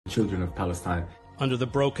children of Palestine. Under the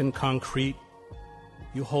broken concrete,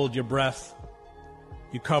 you hold your breath.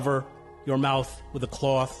 You cover your mouth with a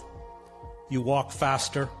cloth. You walk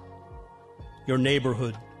faster. Your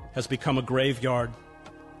neighborhood has become a graveyard.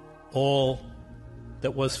 All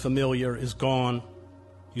that was familiar is gone.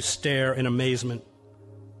 You stare in amazement.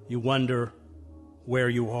 You wonder where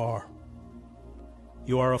you are.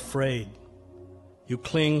 You are afraid. You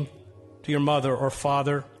cling to your mother or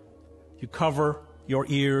father. You cover your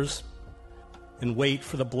ears and wait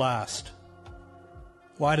for the blast.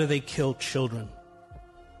 Why do they kill children?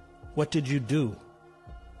 What did you do?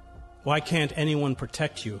 Why can't anyone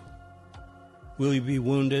protect you? Will you be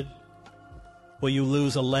wounded? Will you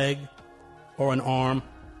lose a leg or an arm?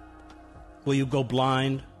 Will you go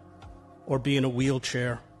blind or be in a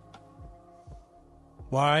wheelchair?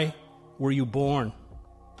 Why were you born?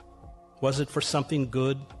 Was it for something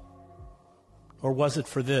good, or was it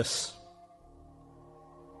for this?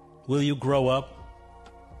 Will you grow up?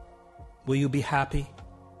 Will you be happy?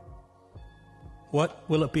 What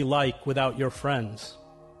will it be like without your friends?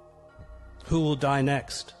 Who will die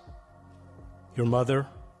next? Your mother?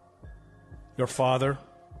 Your father?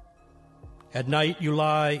 At night you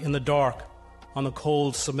lie in the dark on the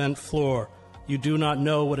cold cement floor. You do not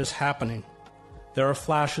know what is happening. There are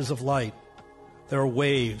flashes of light. There are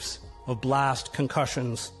waves of blast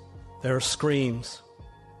concussions. There are screams.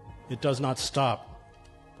 It does not stop.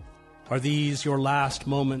 Are these your last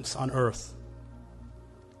moments on earth?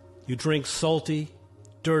 You drink salty,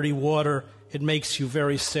 dirty water. It makes you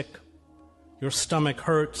very sick. Your stomach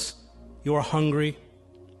hurts. You are hungry.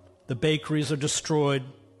 The bakeries are destroyed.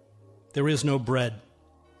 There is no bread.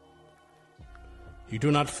 You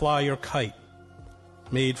do not fly your kite,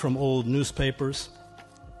 made from old newspapers.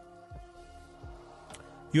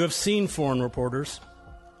 You have seen foreign reporters.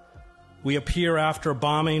 We appear after a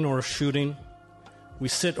bombing or a shooting. We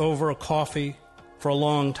sit over a coffee for a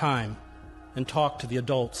long time and talk to the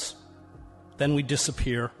adults. Then we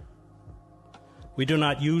disappear. We do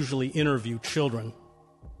not usually interview children.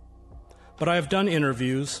 But I have done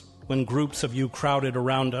interviews when groups of you crowded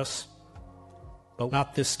around us. But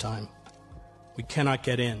not this time. We cannot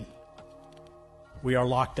get in. We are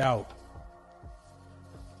locked out.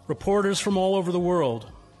 Reporters from all over the world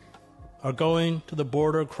are going to the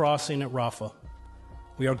border crossing at Rafah.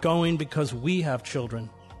 We are going because we have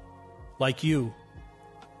children, like you,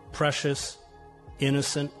 precious,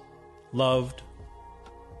 innocent, loved.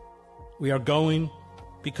 We are going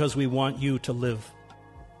because we want you to live.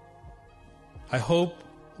 I hope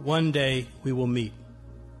one day we will meet.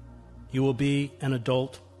 You will be an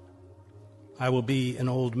adult. I will be an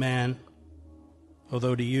old man,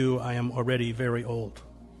 although to you I am already very old.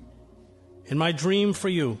 In my dream for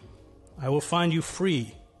you, I will find you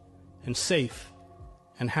free and safe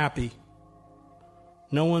and happy.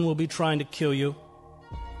 No one will be trying to kill you.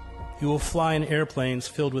 You will fly in airplanes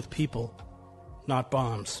filled with people, not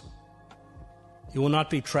bombs. You will not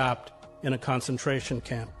be trapped in a concentration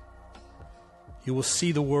camp. You will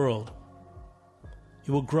see the world.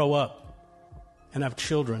 You will grow up and have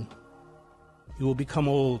children. You will become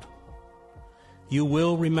old. You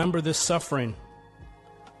will remember this suffering,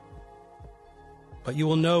 but you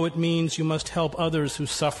will know it means you must help others who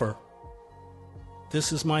suffer.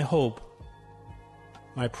 This is my hope,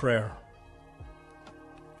 my prayer.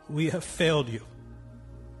 We have failed you.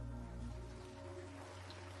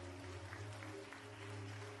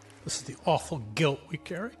 This is the awful guilt we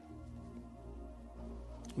carry.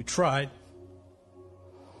 We tried,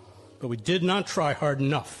 but we did not try hard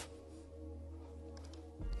enough.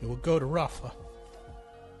 We will go to Rafah,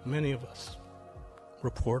 many of us,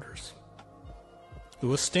 reporters. We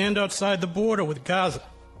will stand outside the border with Gaza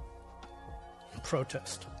and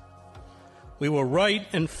protest. We will write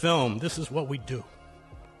and film. This is what we do.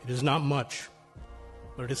 It is not much,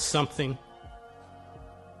 but it is something.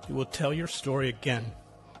 You will tell your story again.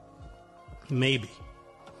 Maybe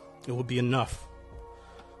it will be enough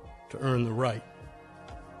to earn the right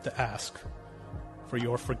to ask for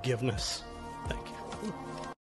your forgiveness. Thank you.